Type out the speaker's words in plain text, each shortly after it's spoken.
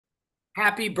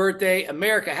Happy birthday,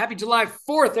 America. Happy July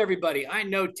 4th, everybody. I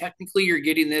know technically you're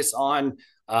getting this on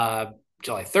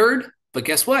July 3rd, but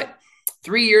guess what?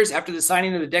 3 years after the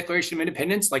signing of the Declaration of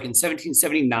Independence, like in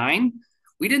 1779,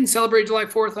 we didn't celebrate July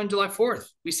 4th on July 4th.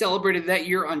 We celebrated that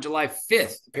year on July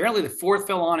 5th. Apparently, the 4th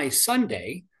fell on a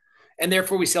Sunday, and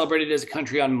therefore we celebrated as a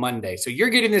country on Monday. So you're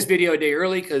getting this video a day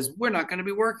early because we're not going to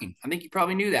be working. I think you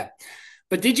probably knew that.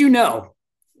 But did you know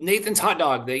Nathan's Hot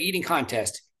Dog, the eating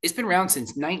contest, it's been around since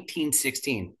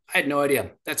 1916. I had no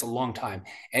idea. That's a long time.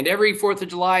 And every 4th of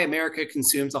July, America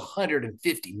consumes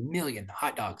 150 million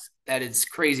hot dogs. That is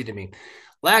crazy to me.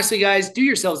 Lastly, guys, do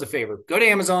yourselves a favor. Go to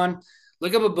Amazon,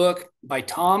 look up a book by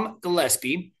Tom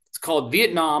Gillespie. It's called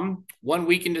Vietnam, 1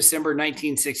 Week in December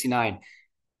 1969.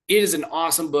 It is an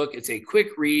awesome book. It's a quick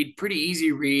read, pretty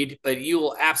easy read, but you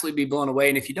will absolutely be blown away.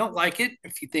 And if you don't like it,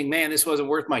 if you think, man, this wasn't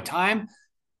worth my time,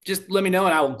 just let me know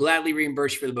and I will gladly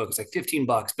reimburse you for the book. It's like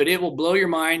 $15, but it will blow your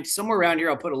mind. Somewhere around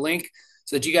here, I'll put a link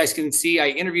so that you guys can see. I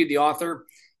interviewed the author.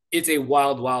 It's a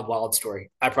wild, wild, wild story.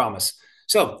 I promise.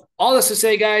 So, all this to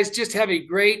say, guys, just have a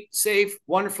great, safe,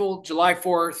 wonderful July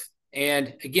 4th.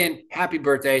 And again, happy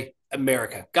birthday,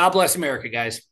 America. God bless America, guys.